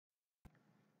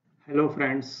Hello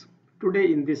friends,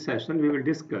 today in this session we will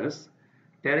discuss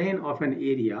terrain of an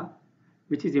area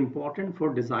which is important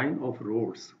for design of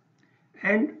roads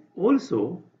and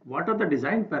also what are the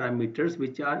design parameters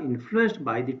which are influenced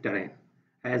by the terrain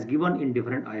as given in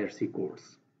different IRC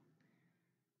codes.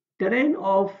 Terrain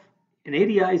of an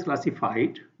area is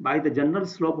classified by the general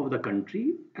slope of the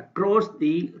country across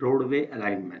the roadway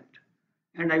alignment,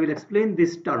 and I will explain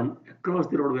this term across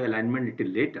the roadway alignment a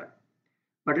little later.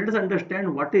 But let us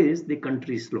understand what is the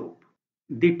country slope.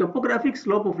 The topographic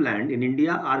slope of land in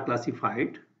India are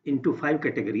classified into 5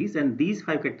 categories, and these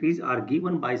 5 categories are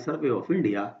given by Survey of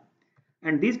India.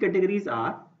 And these categories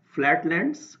are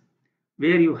flatlands,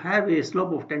 where you have a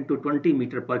slope of 10 to 20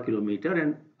 meter per kilometer,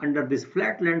 and under this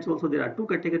flatlands also there are 2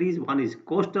 categories. One is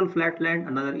coastal flatland,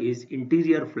 another is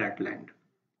interior flatland.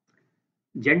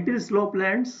 Gentle slope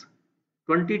lands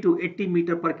 20 to 80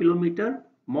 meter per kilometer,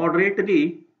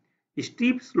 moderately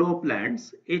steep slope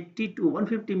lands 80 to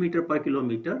 150 meter per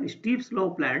kilometer, steep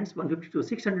slope lands 150 to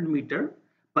 600 meter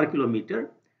per kilometer,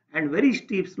 and very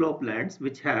steep slope lands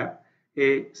which have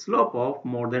a slope of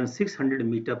more than 600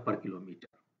 meter per kilometer.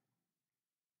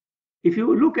 If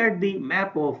you look at the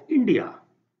map of India,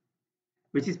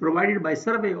 which is provided by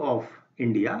Survey of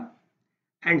India,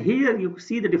 and here you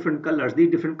see the different colors. These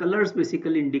different colors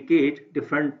basically indicate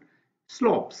different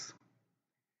slopes.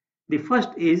 The first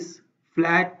is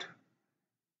flat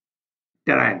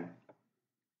terrain.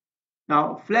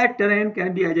 Now, flat terrain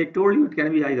can be, as I told you, it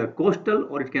can be either coastal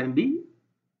or it can be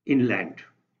inland.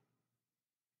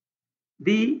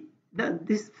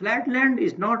 This flat land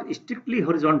is not strictly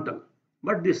horizontal,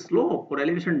 but the slope or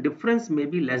elevation difference may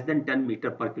be less than 10 meter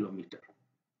per kilometer.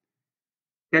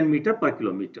 10 meter per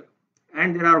kilometer.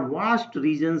 And there are vast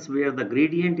regions where the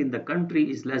gradient in the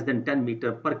country is less than 10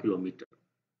 meter per kilometer.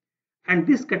 And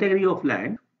this category of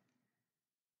land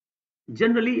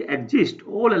generally exist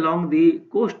all along the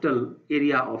coastal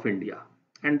area of India,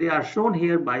 and they are shown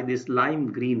here by this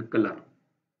lime green color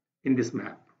in this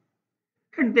map,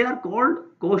 and they are called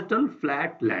coastal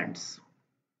flatlands.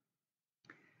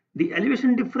 The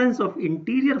elevation difference of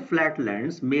interior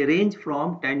flatlands may range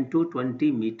from 10 to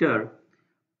 20 meter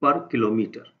per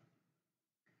kilometer,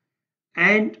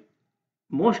 and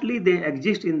mostly they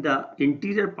exist in the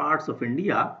interior parts of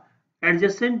India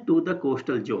adjacent to the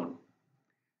coastal zone,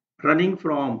 running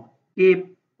from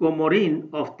Cape Comorin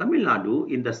of Tamil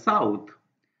Nadu in the south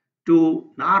to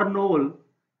Narnaul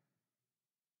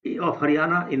of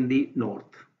Haryana in the north.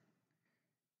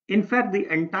 In fact, the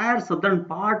entire southern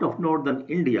part of northern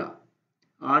India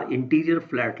are interior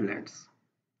flatlands,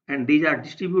 and these are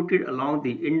distributed along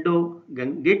the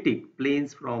Indo-Gangetic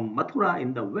plains from Mathura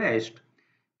in the west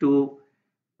to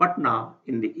Patna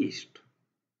in the east.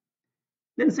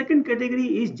 Then second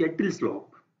category is gentle slope.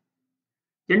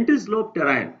 Gentle slope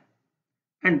terrain,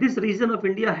 and this region of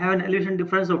India have an elevation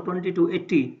difference of 20 to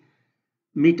 80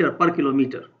 meter per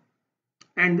kilometer,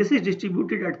 and this is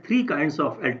distributed at 3 kinds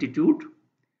of altitude: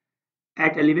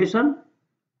 at elevation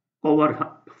over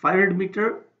 500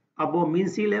 meter above mean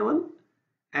sea level,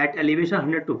 at elevation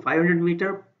 100 to 500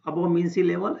 meter above mean sea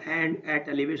level, and at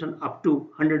elevation up to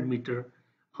 100 meter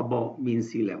above mean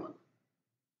sea level.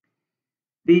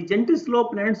 The gentle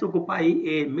slope lands occupy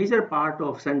a major part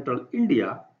of central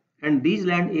India, and these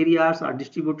land areas are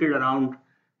distributed around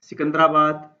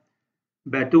Sikandrabad,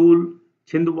 Batul,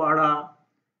 Chhindwara,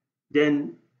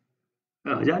 then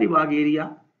Hazaribagh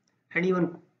area, and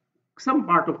even some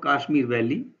part of Kashmir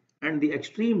Valley, and the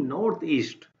extreme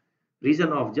northeast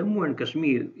region of Jammu and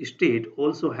Kashmir state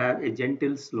also have a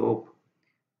gentle slope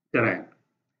terrain,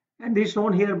 and this is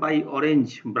shown here by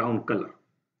orange brown color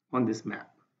on this map.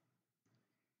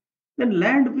 Then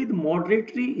land with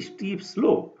moderately steep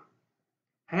slope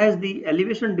has the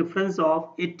elevation difference of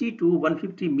 80 to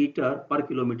 150 meter per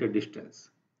kilometer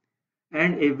distance,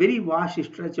 and a very vast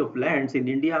stretch of lands in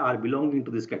India are belonging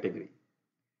to this category.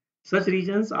 Such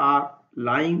regions are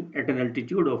lying at an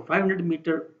altitude of 500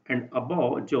 meter and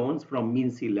above zones from mean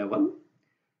sea level.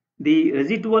 The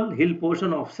residual hill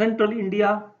portion of central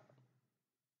India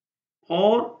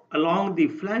or along the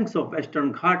flanks of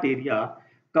Western Ghat area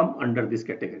come under this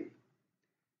category.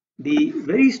 The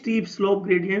very steep slope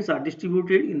gradients are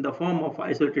distributed in the form of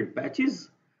isolated patches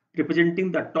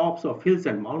representing the tops of hills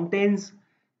and mountains.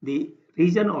 The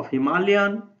region of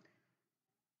Himalayan,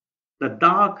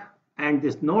 Ladakh, and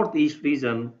this northeast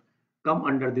region come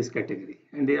under this category,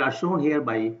 and they are shown here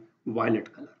by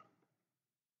violet color.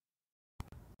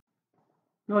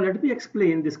 Now let me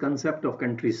explain this concept of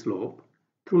country slope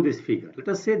through this figure. Let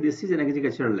us say this is an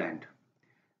agricultural land,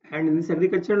 and in this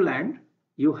agricultural land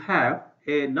you have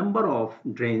a number of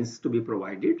drains to be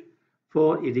provided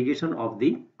for irrigation of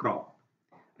the crop,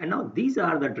 And now these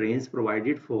are the drains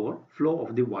provided for flow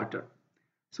of the water.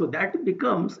 So that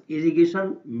becomes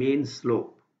irrigation main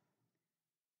slope.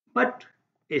 But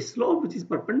a slope which is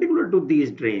perpendicular to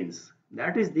these drains,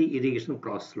 that is the irrigation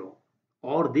cross slope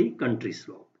or the country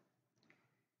slope.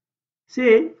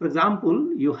 Say, for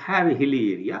example, you have a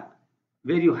hilly area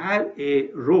where you have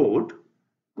a road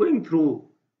going through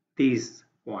these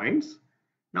points.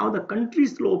 Now the country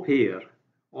slope here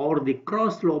or the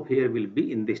cross slope here will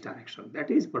be in this direction,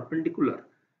 that is perpendicular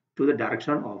to the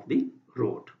direction of the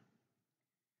road.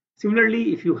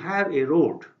 Similarly, if you have a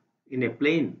road in a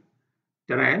plain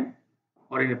terrain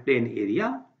or in a plain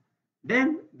area,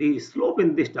 then the slope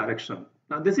in this direction.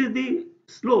 Now this is the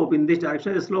slope in this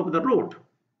direction, the slope of the road.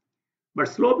 But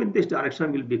slope in this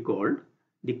direction will be called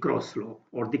the cross slope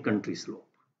or the country slope.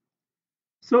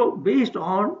 So based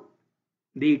on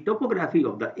the topography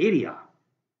of the area,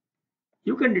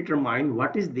 you can determine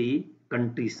what is the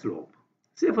country slope.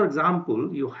 Say for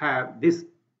example, you have this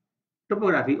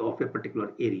topography of a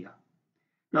particular area.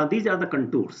 Now these are the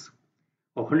contours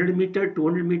of 100 meter,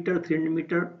 200 meter, 300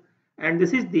 meter, and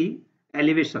this is the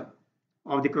elevation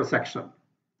of the cross section.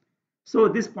 So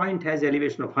this point has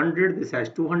elevation of 100, this has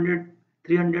 200,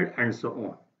 300 and so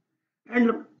on.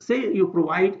 And say you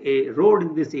provide a road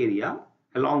in this area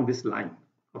along this line.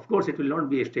 Of course, it will not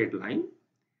be a straight line.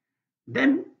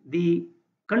 Then the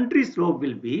country slope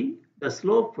will be the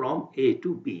slope from A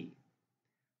to B.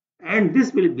 And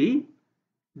this will be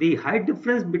the height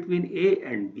difference between A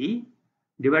and B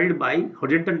divided by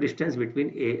horizontal distance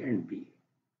between A and B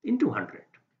into 100.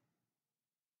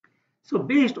 So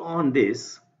based on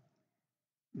this,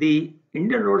 the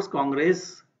Indian Roads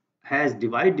Congress has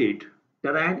divided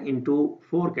terrain into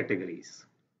 4 categories: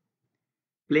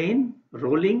 plain,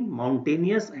 rolling,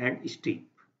 mountaneous and steep.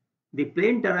 The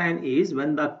plain terrain is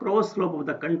when the cross slope of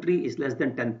the country is less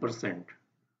than 10%,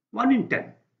 1 in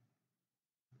 10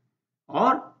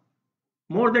 or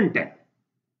more than 10.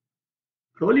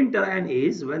 Rolling terrain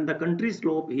is when the country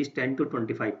slope is 10 to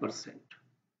 25%.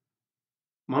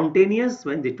 Mountaneous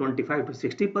when the 25 to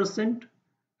 60%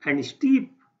 and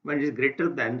steep when it is greater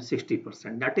than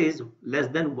 60%, that is less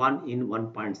than 1 in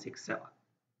 1.67.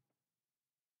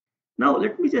 Now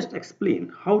let me just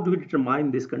explain how do we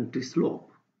determine this country slope.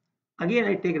 Again,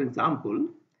 I take an example.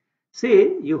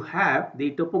 Say you have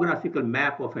the topographical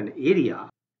map of an area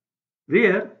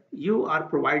where you are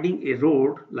providing a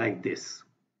road like this.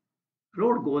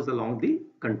 Road goes along the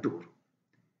contour.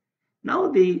 Now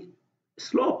the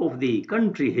slope of the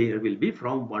country here will be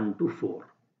from 1 to 4.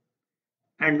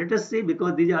 And let us say,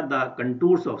 because these are the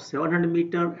contours of 700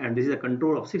 meter and this is a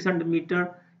contour of 600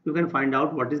 meter, you can find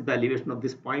out what is the elevation of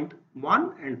this point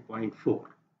 1 and point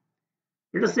 4.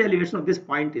 Let us say elevation of this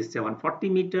point is 740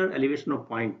 meter, elevation of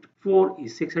point 4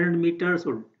 is 600 meters.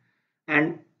 So,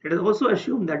 and let us also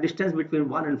assume that distance between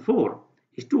 1 and 4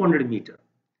 is 200 meter.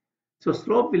 So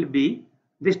slope will be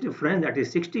this difference, that is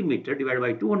 60 meter divided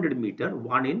by 200 meter,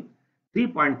 1 in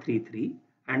 3.33,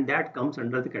 and that comes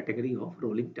under the category of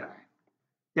rolling terrain.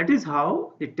 That is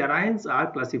how the terrains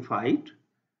are classified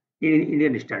in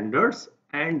Indian standards,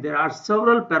 and there are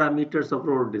several parameters of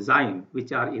road design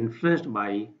which are influenced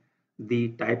by the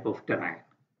type of terrain.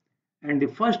 And the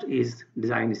first is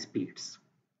design speeds.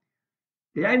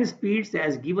 Design speeds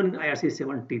as given in IRC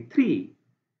 73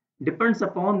 depends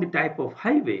upon the type of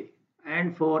highway,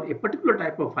 and for a particular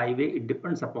type of highway it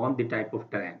depends upon the type of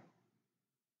terrain.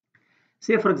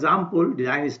 Say for example,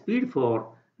 design speed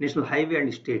for national highway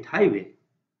and state highway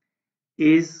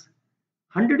is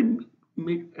 100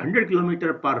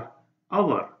 km per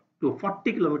hour to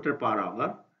 40 km per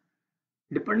hour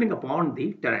depending upon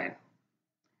the terrain.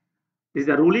 This is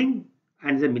the ruling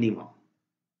and the minimum.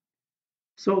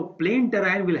 So plain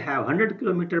terrain will have 100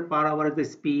 km per hour as the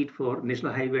speed for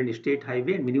national highway and state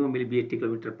highway, and minimum will be 80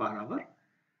 km per hour,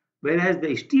 whereas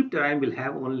the steep terrain will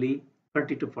have only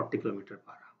 30 to 40 km per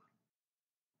hour.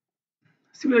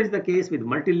 Similar is the case with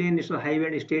multi-lane national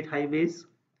highway and state highways,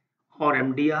 or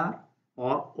MDR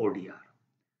or ODR.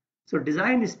 So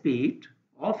design speed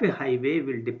of a highway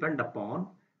will depend upon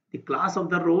the class of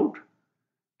the road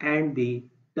and the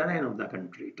terrain of the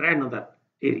country, terrain of the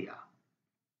area.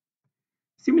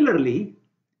 Similarly,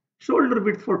 shoulder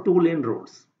width for 2-lane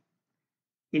roads.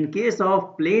 In case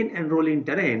of plain and rolling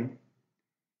terrain,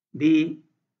 the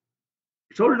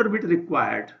shoulder width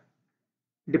required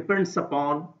depends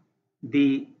upon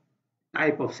the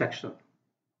type of section.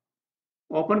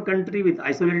 Open country with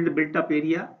isolated built-up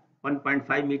area,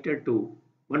 1.5 meter to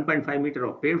 1.5 meter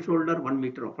of paved shoulder, 1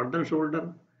 meter of earthen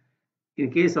shoulder.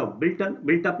 In case of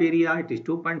built-up area, it is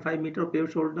 2.5 meter of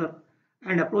paved shoulder,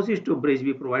 and approaches to bridge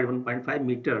we provide 1.5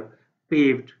 meter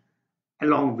paved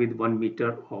along with 1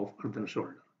 meter of earthen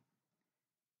shoulder.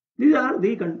 These are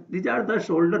the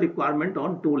shoulder requirement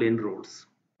on two-lane roads.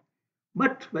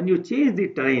 But when you change the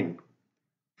terrain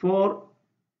for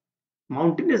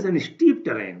mountainous and steep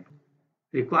terrain,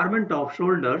 requirement of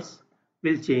shoulders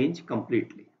will change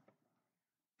completely.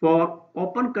 For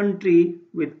open country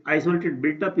with isolated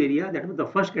built-up area, that was the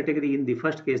first category in the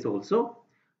first case also.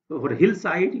 So for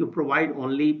hillside, you provide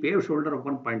only paved shoulder of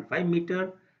 1.5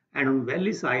 meter, and on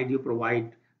valley side, you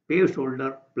provide paved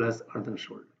shoulder plus earthen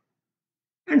shoulder.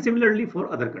 And similarly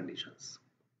for other conditions.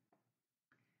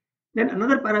 Then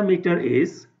another parameter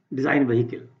is design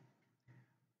vehicle.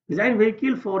 Design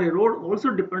vehicle for a road also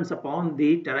depends upon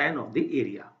the terrain of the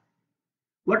area.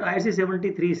 What IRC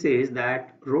 73 says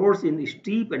that roads in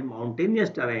steep and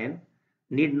mountainous terrain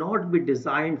need not be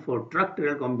designed for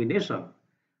truck-trailer combination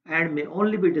and may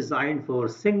only be designed for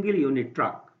single unit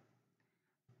truck.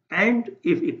 And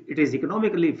if it is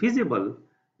economically feasible,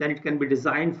 then it can be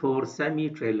designed for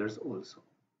semi-trailers also.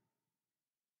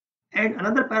 And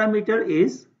another parameter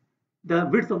is the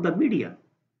width of the median.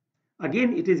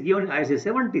 Again, it is given in ISA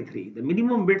 73. The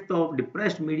minimum width of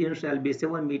depressed median shall be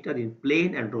 7 meter in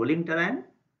plain and rolling terrain,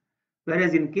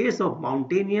 whereas in case of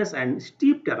mountainous and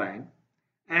steep terrain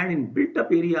and in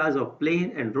built-up areas of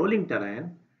plain and rolling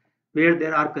terrain, where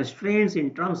there are constraints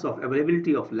in terms of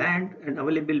availability of land and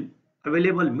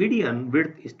available median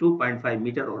width is 2.5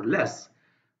 meter or less,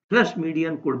 flush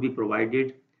median could be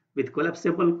provided with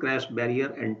collapsible crash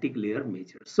barrier anti-glare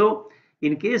measures. So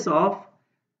in case of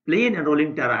plain and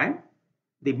rolling terrain,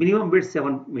 the minimum width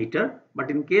 7 meter,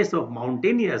 but in case of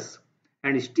mountainous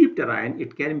and steep terrain,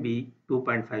 it can be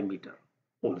 2.5 meter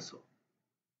also.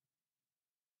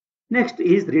 Next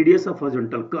is radius of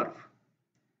horizontal curve.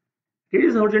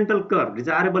 Radius of horizontal curve,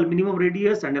 desirable minimum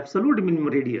radius and absolute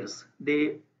minimum radius,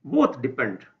 they both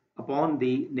depend upon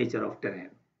the nature of terrain.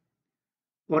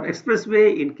 For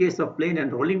expressway, in case of plain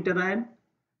and rolling terrain,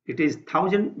 it is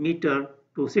 1000 meter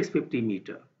to 650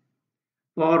 meter.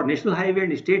 For national highway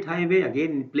and state highway,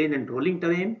 again in plain and rolling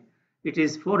terrain, it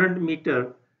is 400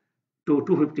 meter to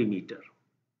 250 meter.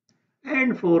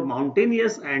 And for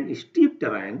mountainous and steep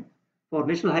terrain, for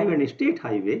national highway and state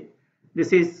highway,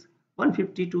 this is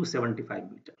 150 to 75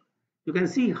 meter. You can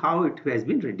see how it has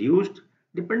been reduced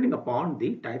depending upon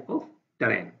the type of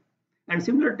terrain. And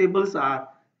similar tables are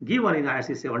given in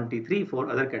IRC 73 for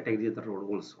other categories of the road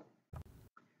also.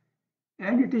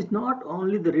 And it is not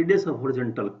only the radius of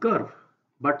horizontal curve,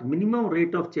 but minimum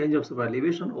rate of change of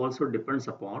elevation also depends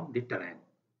upon the terrain.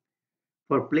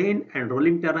 For plain and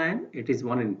rolling terrain, it is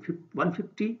 1 in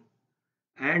 150,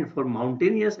 and for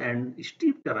mountainous and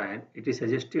steep terrain, it is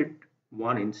suggested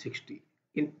 1 in 60.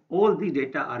 In all the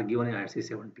data are given in IRC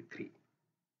 73.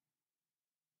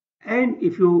 And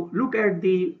if you look at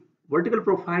the vertical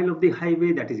profile of the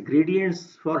highway, that is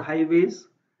gradients for highways,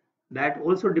 that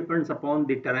also depends upon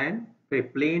the terrain. For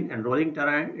plain and rolling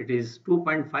terrain, it is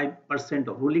 2.5%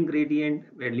 of ruling gradient,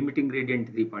 where limiting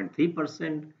gradient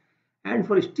 3.3%. And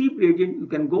for steep gradient, you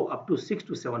can go up to 6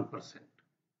 to 7%.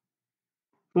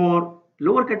 For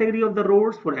lower category of the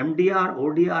roads, for MDR,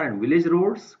 ODR and village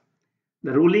roads,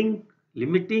 the ruling,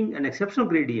 limiting and exceptional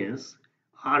gradients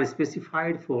are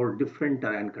specified for different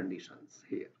terrain conditions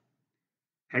here.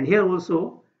 And here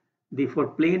also, for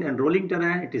plain and rolling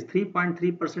terrain, it is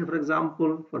 3.3%, for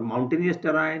example. For mountainous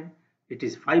terrain, it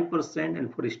is 5%,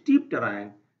 and for steep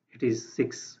terrain, it is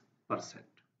 6%.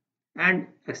 And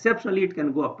exceptionally, it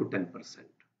can go up to 10%.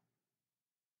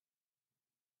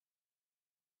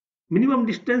 Minimum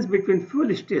distance between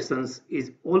fuel stations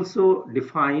is also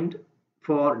defined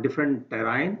for different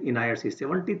terrain in IRC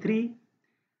 73.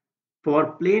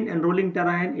 For plain and rolling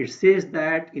terrain, it says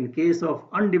that in case of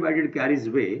undivided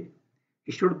carriageway,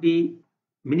 it should be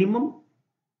minimum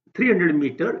 300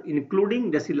 meter, including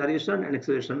deceleration and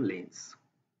acceleration lanes.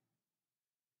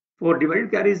 For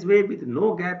divided carriageway with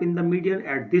no gap in the median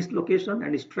at this location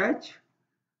and stretch,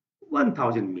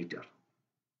 1000 meter.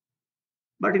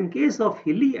 But in case of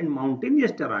hilly and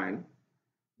mountainous terrain,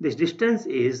 this distance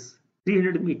is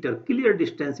 300 meter. Clear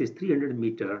distance is 300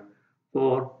 meter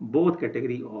for both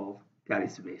category of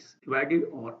carriageways, divided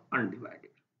or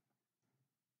undivided.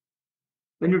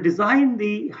 When you design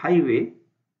the highway,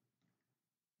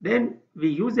 then we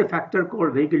use a factor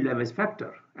called vehicle damage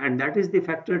factor, and that is the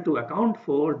factor to account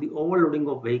for the overloading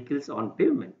of vehicles on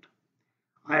pavement.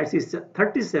 IRC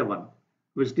 37,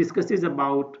 which discusses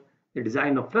about the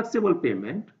design of flexible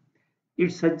pavement,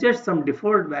 it suggests some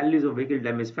default values of vehicle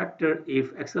damage factor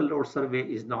if axle load survey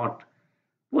is not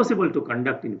possible to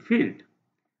conduct in field.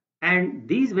 And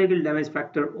these vehicle damage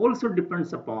factor also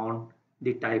depends upon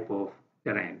the type of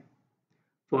terrain.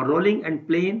 For rolling and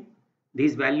plain,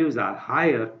 these values are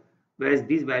higher, whereas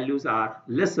these values are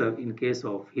lesser in case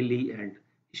of hilly and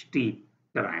steep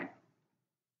terrain.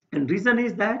 And reason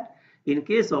is that in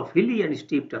case of hilly and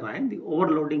steep terrain,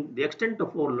 the extent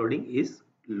of overloading is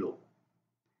low.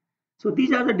 So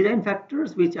these are the design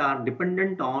factors which are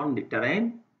dependent on the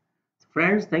terrain.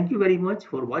 Friends, thank you very much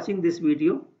for watching this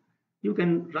video. You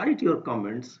can write your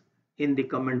comments in the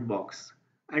comment box,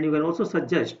 and you can also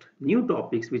suggest new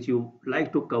topics which you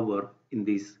like to cover in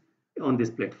this on this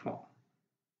platform.